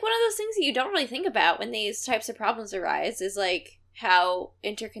 But it's like one of those things that you don't really think about when these types of problems arise, is like how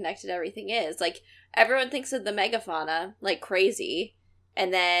interconnected everything is. Like, everyone thinks of the megafauna like crazy,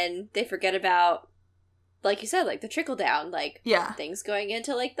 and then they forget about, like you said, like the trickle down, like things going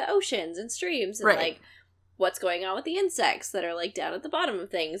into like the oceans and streams, and like what's going on with the insects that are like down at the bottom of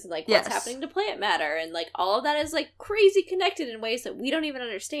things, and like what's happening to plant matter, and like all of that is like crazy connected in ways that we don't even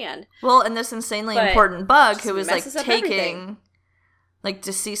understand. Well, and this insanely important bug who was like taking like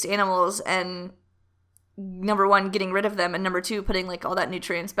deceased animals and, number one, getting rid of them, and number two, putting like all that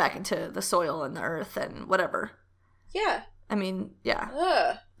nutrients back into the soil and the earth and whatever. Yeah. I mean,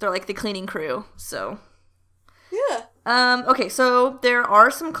 yeah. They're like the cleaning crew, so. Yeah. Okay, so there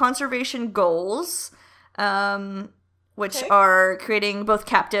are some conservation goals, which are creating both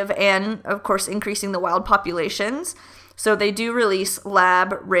captive and, of course, increasing the wild populations. So they do release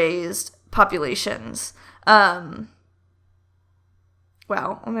lab-raised populations.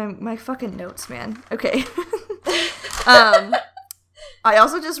 Wow, my fucking notes, man. Okay. I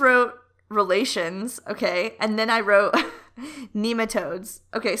also just wrote relations, okay? And then I wrote nematodes.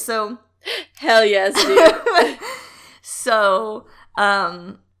 Okay, so... Hell yes, dude. So,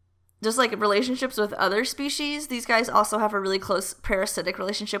 just like relationships with other species, these guys also have a really close parasitic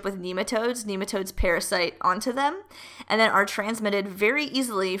relationship with nematodes. Nematodes parasite onto them and then are transmitted very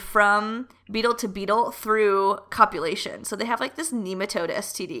easily from beetle to beetle through copulation. So they have like this nematode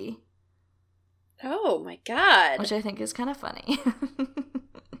STD. Oh my god. Which I think is kind of funny.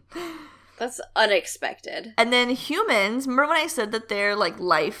 That's unexpected. And then humans, remember when I said that their like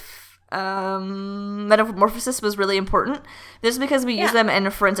life metamorphosis was really important? This is because we use them in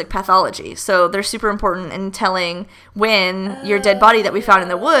forensic pathology. So they're super important in telling when your dead body that we found in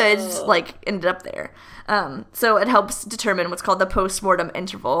the woods like ended up there. So it helps determine what's called the post-mortem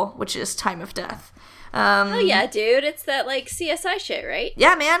interval, which is time of death. Oh yeah, dude, it's that like CSI shit, right?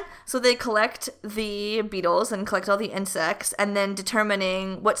 Yeah, man. So they collect the beetles and collect all the insects, and then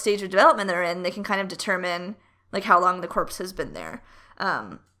determining what stage of development they're in, they can kind of determine like how long the corpse has been there.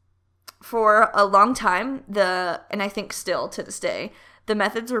 For a long time, and I think still to this day, the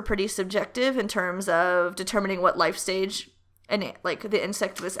methods were pretty subjective in terms of determining what life stage like the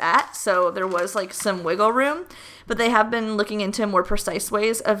insect was at. So there was like some wiggle room, but they have been looking into more precise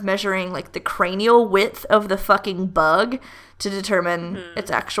ways of measuring like the cranial width of the fucking bug to determine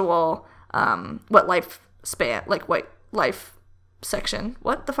its actual what life span, like what life section.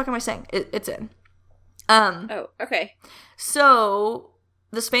 What the fuck am I saying? It's in. Oh, okay. So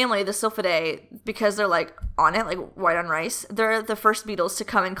this family, the Sylphidae, because they're like on it, like white on rice, they're the first beetles to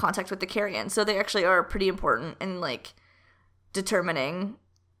come in contact with the carrion. So they actually are pretty important in like determining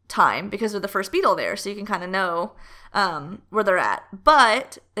time because they're the first beetle there. So you can kind of know where they're at.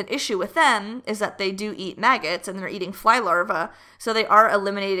 But an issue with them is that they do eat maggots and they're eating fly larvae. So they are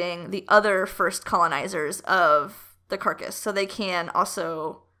eliminating the other first colonizers of the carcass. So they can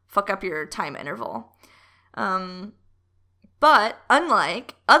also fuck up your time interval. But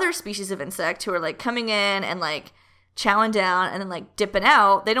unlike other species of insect who are like coming in and like chowing down and then like dipping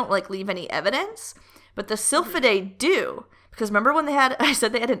out, they don't like leave any evidence. But the Sylphidae do. Because remember when I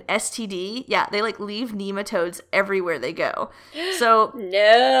said they had an STD? Yeah, they like leave nematodes everywhere they go. So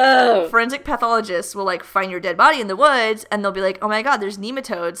no, forensic pathologists will like find your dead body in the woods and they'll be like, oh my god, there's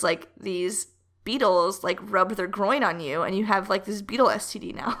nematodes. Like these beetles like rubbed their groin on you and you have like this beetle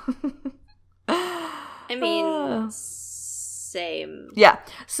STD now. I mean... Same. Yeah.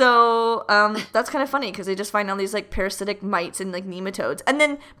 So that's kind of funny because they just find all these like parasitic mites and like nematodes. And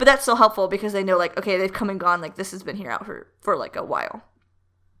then, but that's still helpful because they know like, okay, they've come and gone. Like this has been here out for like a while.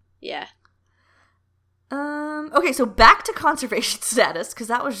 Yeah. Okay, so back to conservation status, because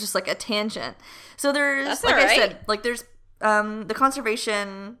that was just like a tangent. So there's, That's like all right. I said, like there's the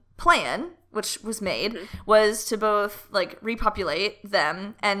conservation plan, which was made, was to both like repopulate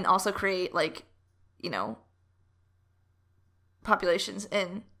them and also create like, you know, populations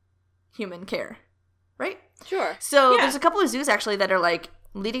in human care, right? Sure. So there's a couple of zoos actually that are like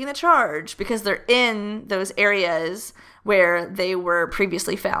leading the charge because they're in those areas where they were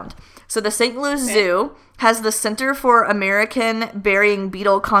previously found. So the St. Louis Zoo has the Center for American Burying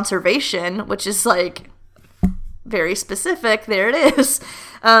Beetle Conservation, which is like very specific. There it is.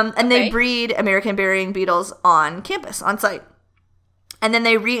 And they breed American burying beetles on campus, on site. And then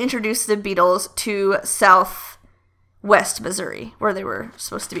they reintroduced the beetles to southwest Missouri, where they were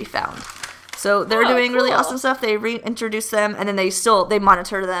supposed to be found. So they're doing really awesome stuff. They reintroduce them, and then they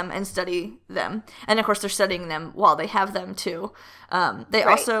monitor them and study them. And of course, they're studying them while they have them too. They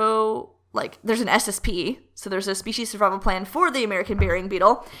also, like, there's an SSP, so there's a species survival plan for the American burying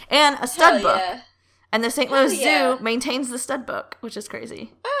beetle, and a stud book. And the St. Louis Zoo maintains the stud book, which is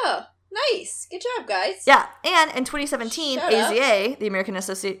crazy. Oh, nice. Good job, guys. Yeah, and in 2017, AZA, the American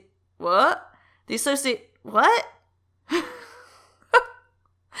Associate... What? The Associate... What?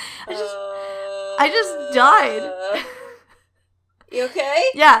 I just died. You okay?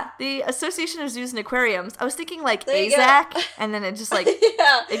 Yeah, the Association of Zoos and Aquariums. I was thinking like AZAC, and then it just like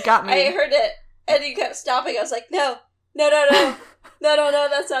it got me. I heard it, and you kept stopping. I was like, no,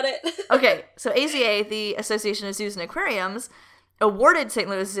 that's not it. Okay, so AZA, the Association of Zoos and Aquariums, awarded St.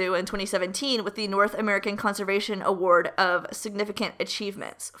 Louis Zoo in 2017 with the North American Conservation Award of Significant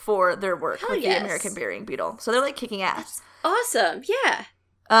Achievements for their work with the American burying beetle. So they're like kicking ass. That's awesome, yeah.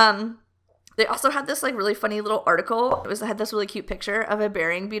 They also had this like really funny little article. It had this really cute picture of a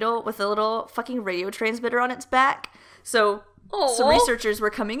burying beetle with a little fucking radio transmitter on its back. So some researchers were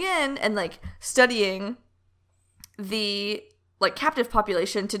coming in and like studying the like captive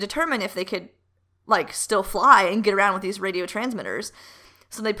population to determine if they could like still fly and get around with these radio transmitters.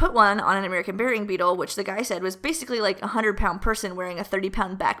 So they put one on an American burying beetle, which the guy said was basically like a 100-pound person wearing a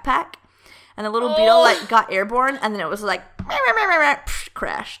 30-pound backpack. And the little beetle like got airborne, and then it was like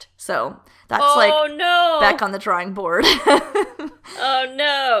crashed. So that's back on the drawing board. Oh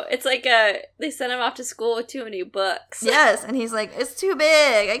no! It's like they sent him off to school with too many books. Yes, and he's like, it's too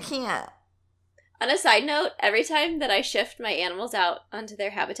big. I can't. On a side note, every time that I shift my animals out onto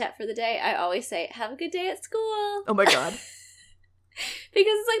their habitat for the day, I always say, "Have a good day at school." Oh my god. Because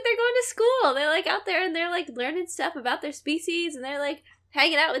it's like they're going to school. They're like out there and they're like learning stuff about their species, and they're like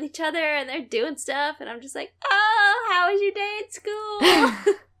hanging out with each other and they're doing stuff, and I'm just like, oh, how was your day at school?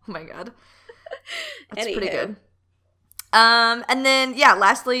 Oh my god. That's pretty good. And then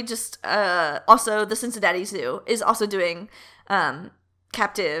lastly, just also the Cincinnati Zoo is also doing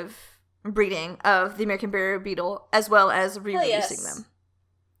captive breeding of the American burying beetle as well as reproducing them.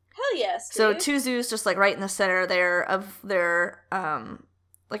 Hell yes, dude. So 2 zoos just like right in the center there of their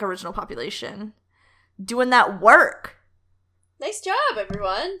like original population doing that work. Nice job,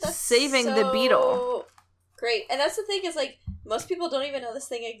 everyone. That's saving the beetle. Great. And that's the thing is, like, most people don't even know this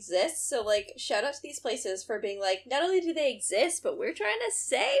thing exists. So, like, shout out to these places for being like, not only do they exist, but we're trying to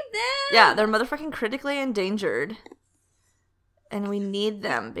save them. Yeah, they're motherfucking critically endangered. And we need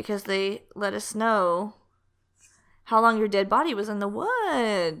them because they let us know how long your dead body was in the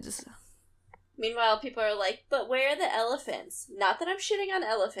woods. Meanwhile, people are like, but where are the elephants? Not that I'm shitting on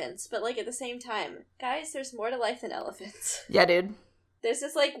elephants, but, like, at the same time, guys, there's more to life than elephants. Yeah, dude. There's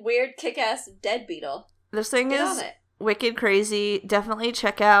this, like, weird kick-ass dead beetle. This thing is wicked crazy. Definitely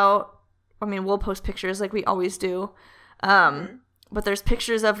check out, I mean, we'll post pictures like we always do. But there's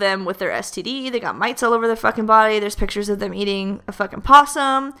pictures of them with their STD. They got mites all over their fucking body. There's pictures of them eating a fucking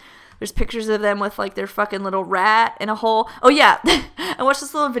possum. There's pictures of them with, like, their fucking little rat in a hole. Oh, yeah. I watched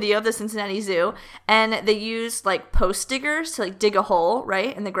this little video of the Cincinnati Zoo, and they used, like, post diggers to, like, dig a hole,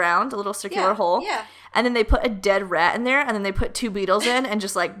 right, in the ground, a little circular hole. Yeah. And then they put a dead rat in there, and then they put 2 beetles in and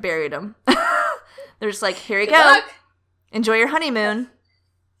just, like, buried them. They're just like, here you Good go. luck. Enjoy your honeymoon.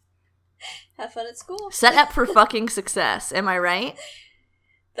 Have fun at school. Set up for fucking success. Am I right?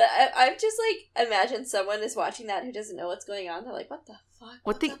 I've just, like, imagined someone is watching that who doesn't know what's going on. They're like, what the fuck?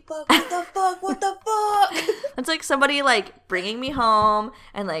 What the fuck? What the fuck? What the fuck? It's like somebody, like, bringing me home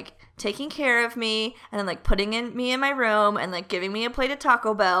and, like, taking care of me and then, like, putting me in my room and, like, giving me a plate of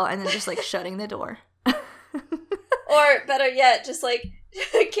Taco Bell and then just, like, shutting the door. Or, better yet, just, like,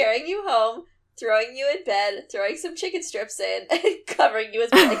 carrying you home, throwing you in bed, throwing some chicken strips in, and covering you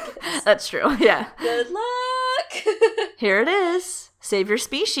with blankets. That's true, yeah. Good luck! Here it is. Save your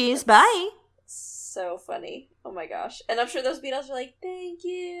species. Bye. so funny. Oh my gosh. And I'm sure those beetles are like, thank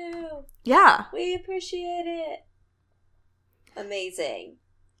you. Yeah. We appreciate it. Amazing.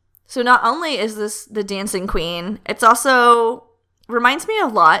 So not only is this the dancing queen, it's also reminds me a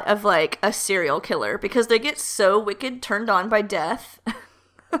lot of like a serial killer because they get so wicked turned on by death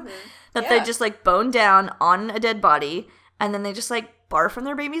that they just like bone down on a dead body and then they just like barf from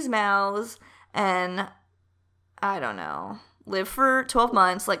their babies' mouths and I don't know, live for 12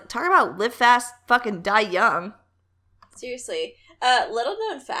 months. Like, talk about live fast, fucking die young. Seriously. Little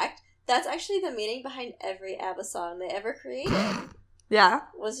known fact, that's actually the meaning behind every ABBA song they ever created. Yeah.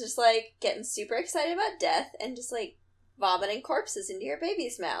 Was just, like, getting super excited about death and just, like, vomiting corpses into your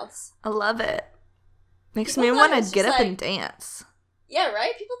babies' mouths. I love it. Makes me want to get up and dance. Yeah,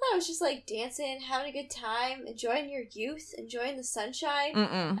 right? People thought it was just, like, dancing, having a good time, enjoying your youth, enjoying the sunshine.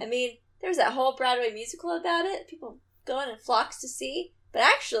 I mean, there was that whole Broadway musical about it. People going in flocks to see. But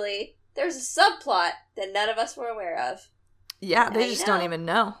actually, there's a subplot that none of us were aware of. Yeah, they just don't even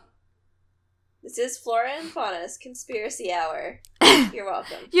know. This is Flora and Fauna's Conspiracy Hour. You're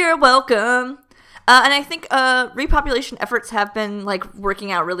welcome. You're welcome. And I think repopulation efforts have been like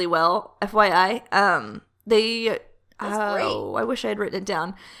working out really well. FYI, That's great. I wish I had written it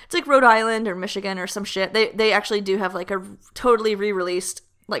down. It's like Rhode Island or Michigan or some shit. They actually do have like a totally re-released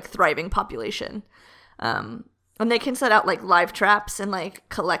like thriving population. And they can set out like live traps and like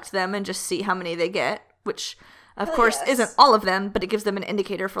collect them and just see how many they get, which of course isn't all of them, but it gives them an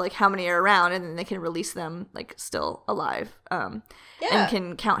indicator for like how many are around, and then they can release them like still alive. And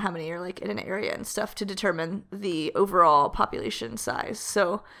can count how many are like in an area and stuff to determine the overall population size.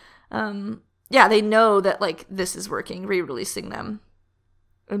 So they know that like this is working, re-releasing them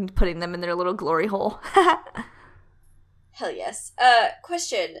and putting them in their little glory hole. Hell yes.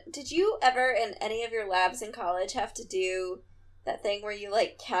 Question. Did you ever in any of your labs in college have to do that thing where you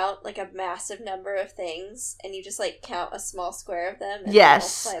like count like a massive number of things and you just like count a small square of them and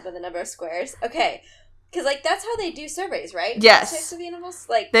multiply it by the number of squares? Okay. Because like that's how they do surveys, right? Yes. Types of animals?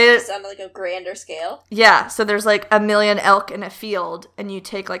 Like just on like a grander scale? Yeah. So there's like 1 million elk in a field and you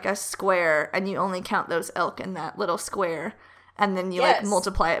take like a square and you only count those elk in that little square. And then you like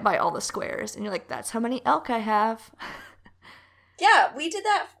multiply it by all the squares. And you're like, that's how many elk I have. Yeah, we did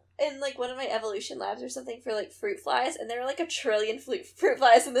that in, like, one of my evolution labs or something for, like, fruit flies, and there were, like, 1 trillion fruit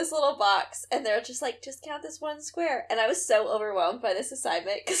flies in this little box, and they're just like, just count this one square. And I was so overwhelmed by this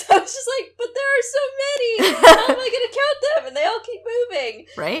assignment, because I was just like, but there are so many! How am I gonna count them? And they all keep moving!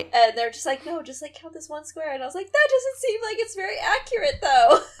 Right? And they're just like, no, just, like, count this one square. And I was like, that doesn't seem like it's very accurate,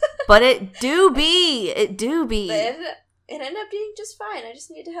 though! But it do be! It do be! But it ended up being just fine. I just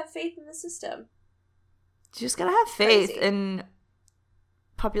need to have faith in the system. You just gotta have faith in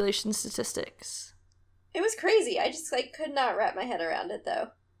population statistics. It was crazy. I just like could not wrap my head around it though.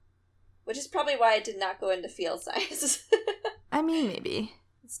 Which is probably why I did not go into field science. I mean, maybe.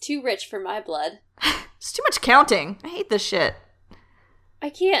 It's too rich for my blood. It's too much counting. I hate this shit. I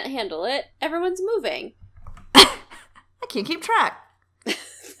can't handle it. Everyone's moving. I can't keep track.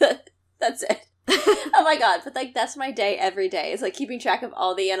 That's it. Oh my god, but like that's my day every day. Is like keeping track of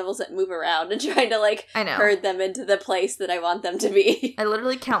all the animals that move around and trying to like herd them into the place that I want them to be. I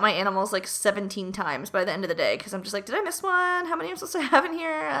literally count my animals like 17 times by the end of the day because I'm just like, did I miss one? How many am I supposed to have in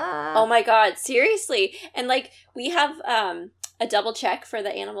here? Oh my god, seriously. And like we have a double check for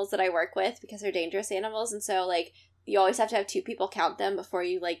the animals that I work with because they're dangerous animals, and so like you always have to have 2 people count them before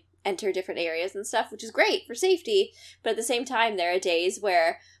you like enter different areas and stuff, which is great for safety. But at the same time, there are days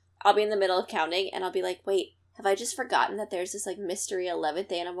where I'll be in the middle of counting, and I'll be like, wait, have I just forgotten that there's this, like, mystery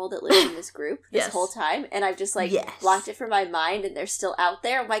 11th animal that lives in this group this whole time? And I've just, like, blocked it from my mind, and they're still out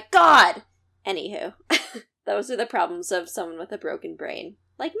there? Oh, my God! Anywho. Those are the problems of someone with a broken brain.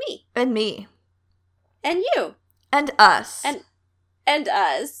 Like me. And me. And you. And us. And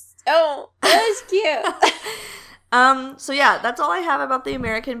us. Oh, that's cute. So yeah, that's all I have about the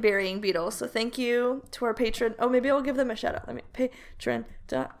American burying beetle. So thank you to our patron. Oh, maybe I'll give them a shout out. Let me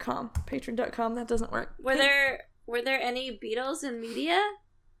patron.com. Patron.com, that doesn't work. Were there any beetles in media?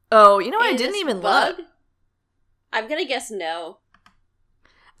 Oh, you know, I didn't even look. I'm gonna guess no.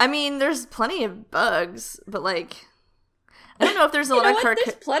 I mean, there's plenty of bugs, but like I don't know if there's a lot of cartoon.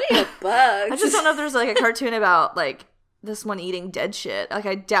 There's plenty of bugs. I just don't know if there's like a cartoon about like this one eating dead shit. Like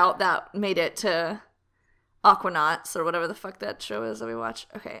I doubt that made it to Aquanauts or whatever the fuck that show is that we watch.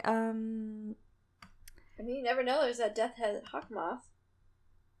 Okay, I mean, you never know. There's that death head hawk moth.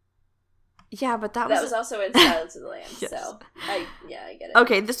 Yeah, but that was also in Silence of the Lambs. Yes. So I get it.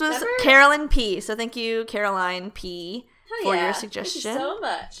 Okay, this was Carolyn P. So thank you, Caroline P. For your suggestion. Thank you so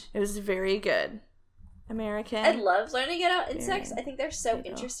much. It was very good. American. I love learning about insects. I think they're so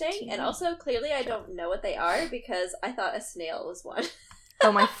interesting. And also, clearly, I don't know what they are because I thought a snail was one.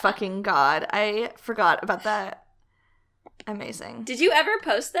 Oh my fucking god. I forgot about that. Amazing. Did you ever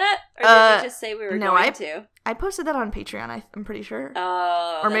post that? Or did we just say we were going to? I posted that on Patreon, I'm pretty sure.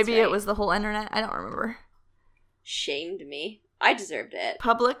 Oh, or maybe it was the whole internet. I don't remember. Shamed me. I deserved it.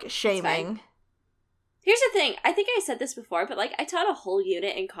 Public shaming. Here's the thing. I think I said this before, but, like, I taught a whole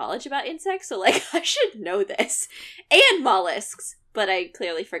unit in college about insects, so, like, I should know this. And mollusks. But I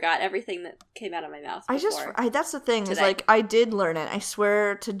clearly forgot everything that came out of my mouth before. That's the thing, today. Is, like, I did learn it. I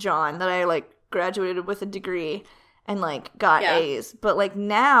swear to John that I, like, graduated with a degree and, like, got A's. But, like,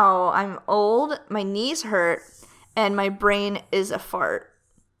 now I'm old, my knees hurt, and my brain is a fart.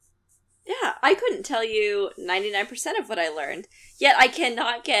 Yeah, I couldn't tell you 99% of what I learned. Yet I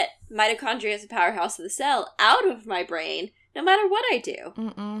cannot get mitochondria as a powerhouse of the cell out of my brain, no matter what I do.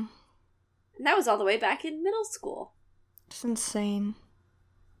 Mm-mm. And that was all the way back in middle school. It's insane.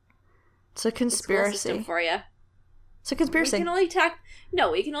 It's a conspiracy. The school system for you. It's a conspiracy. We can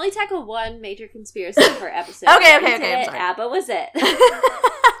only tackle one major conspiracy per episode. Okay, I'm sorry. ABBA was it.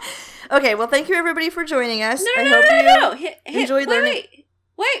 Okay, well, thank you everybody for joining us. No. Enjoyed learning.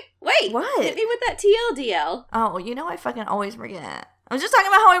 Wait. What? Hit me with that TLDL. Oh, you know I fucking always forget. I was just talking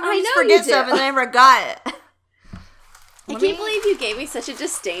about how I always know forget you do. stuff and then I forgot it. I can't believe you gave me such a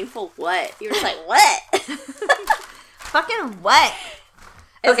disdainful what. You were just like, what? Fucking what?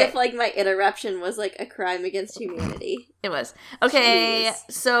 As if, like, my interruption was, like, a crime against humanity. It was. Okay,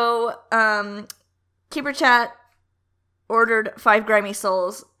 Jeez. So, Keeper Chat ordered 5 grimy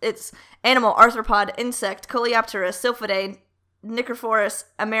souls. It's animal, arthropod, insect, Coleoptera, Sylphidae, Nicephorus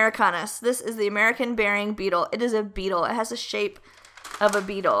americanus. This is the American burying beetle. It is a beetle. It has the shape of a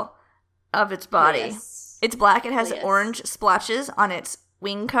beetle of its body. Yes. It's black. It has orange splotches on its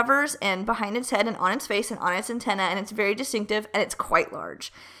wing covers and behind its head and on its face and on its antenna, and it's very distinctive, and it's quite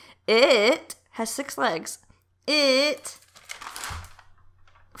large. It has 6 legs. It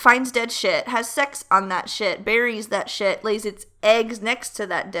finds dead shit, has sex on that shit, buries that shit, lays its eggs next to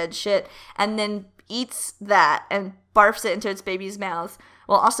that dead shit, and then eats that and barfs it into its baby's mouth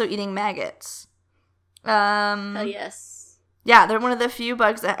while also eating maggots. Oh, yes. Yeah, they're one of the few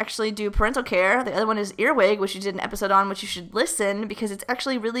bugs that actually do parental care. The other one is earwig, which you did an episode on, which you should listen because it's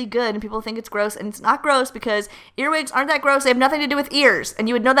actually really good and people think it's gross, and it's not gross because earwigs aren't that gross. They have nothing to do with ears, and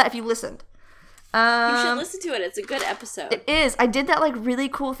you would know that if you listened. You should listen to it. It's a good episode. It is. I did that, like, really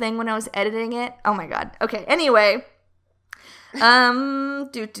cool thing when I was editing it. Oh, my God. Okay, anyway. They're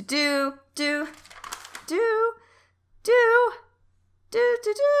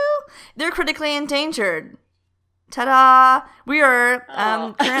critically endangered. Ta-da! We are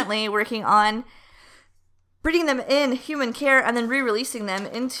currently working on breeding them in human care and then re-releasing them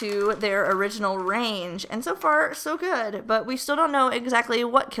into their original range. And so far, so good. But we still don't know exactly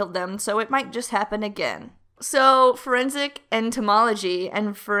what killed them, so it might just happen again. So, forensic entomology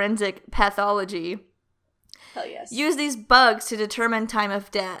and forensic pathology use these bugs to determine time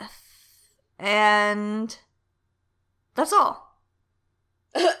of death. And that's all.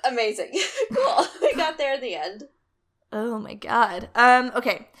 Amazing. Cool. We got there in the end. Oh my God.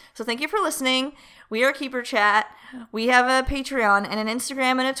 Okay. So thank you for listening. We are Keeper Chat. We have a Patreon and an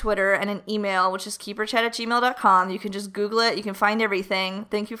Instagram and a Twitter and an email, which is keeperchat@gmail.com. You can just Google it. You can find everything.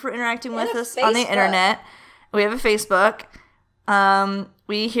 Thank you for interacting with us on the internet. We have a Facebook.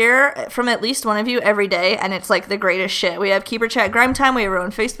 We hear from at least one of you every day, and it's like the greatest shit. We have Keeper Chat Grime Time. We have our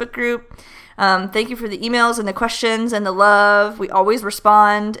own Facebook group. Thank you for the emails and the questions and the love. We always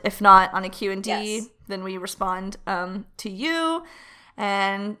respond. If not on a Q&D, then we respond to you.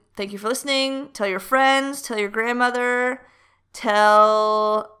 And thank you for listening. Tell your friends. Tell your grandmother.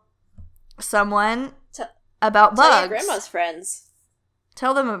 Tell someone about bugs. Tell your grandma's friends.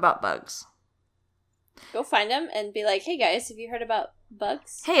 Tell them about bugs. Go find them and be like, hey guys, have you heard about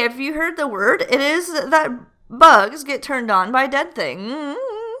bugs? Hey, have you heard the word? It is that bugs get turned on by dead things.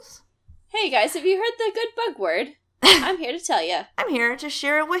 Hey guys, have you heard the good bug word? I'm here to tell you. I'm here to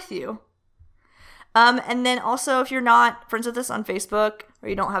share it with you. And then also, if you're not friends with us on Facebook, or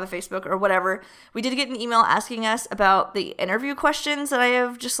you don't have a Facebook or whatever, we did get an email asking us about the interview questions that I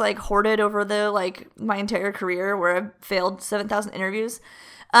have just, like, hoarded over my entire career where I've failed 7,000 interviews.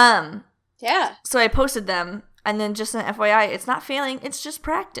 Yeah. So I posted them, and then just an FYI, it's not failing, it's just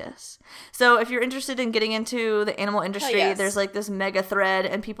practice. So if you're interested in getting into the animal industry, there's, like, this mega thread,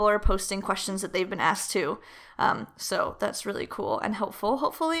 and people are posting questions that they've been asked to. So that's really cool and helpful,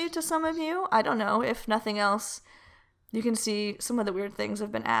 hopefully, to some of you. I don't know. If nothing else, you can see some of the weird things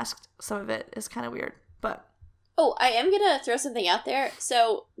have been asked. Some of it is kind of weird, but Oh, I am going to throw something out there.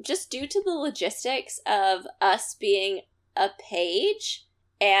 So, just due to the logistics of us being a page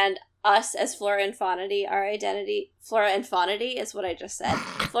and us as Flora and Faunity, our identity... Flora and Faunity is what I just said.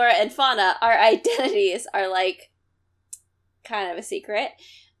 Flora and Fauna, our identities are, like, kind of a secret.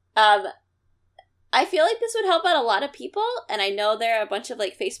 I feel like this would help out a lot of people, and I know there are a bunch of,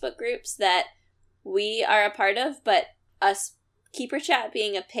 like, Facebook groups that we are a part of, but us Keeper Chat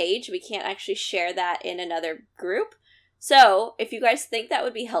being a page, we can't actually share that in another group. So, if you guys think that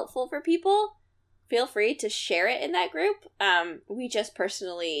would be helpful for people, feel free to share it in that group. We just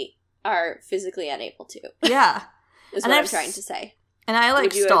personally are physically unable to. Yeah. Is what I'm trying to say. And I, like,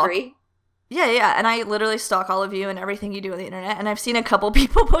 would you stalk. Agree? Yeah, and I literally stalk all of you and everything you do on the internet, and I've seen a couple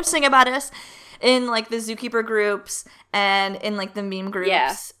people posting about us in, like, the Zookeeper groups and in, like, the meme groups.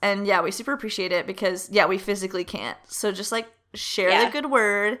 Yeah. And, yeah, we super appreciate it because, yeah, we physically can't. So just, like, share the good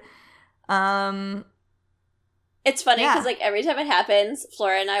word. It's funny because, like, every time it happens,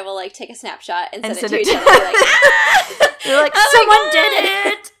 Flora and I will, like, take a snapshot and send it to each other. Like, ah! You're like, someone did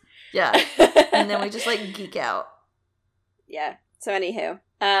it! Yeah. And then we just, like, geek out. Yeah. So, anywho.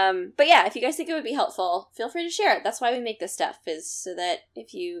 But yeah, if you guys think it would be helpful, feel free to share it. That's why we make this stuff, is so that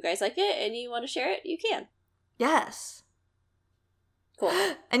if you guys like it and you want to share it, you can. Yes. Cool.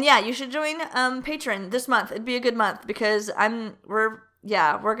 And yeah, you should join Patreon this month. It'd be a good month because we're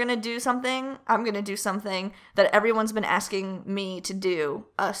gonna do something. I'm gonna do something that everyone's been asking me to do,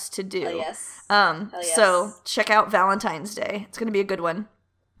 us to do. Oh, yes. Yes. So check out Valentine's Day. It's gonna be a good one.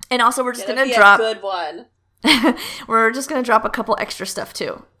 And also we're just gonna drop a good one. We're just gonna drop a couple extra stuff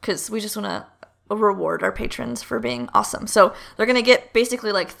too, because we just want to reward our patrons for being awesome. So they're gonna get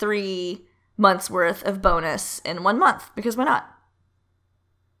basically like 3 months worth of bonus in 1 month, because why not?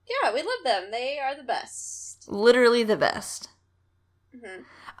 Yeah, we love them. They are the best. Literally the best. Mm-hmm.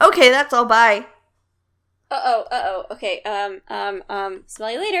 Okay, that's all. Bye. Uh-oh. Okay,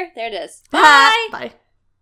 smell you later. There it is. Bye! Bye.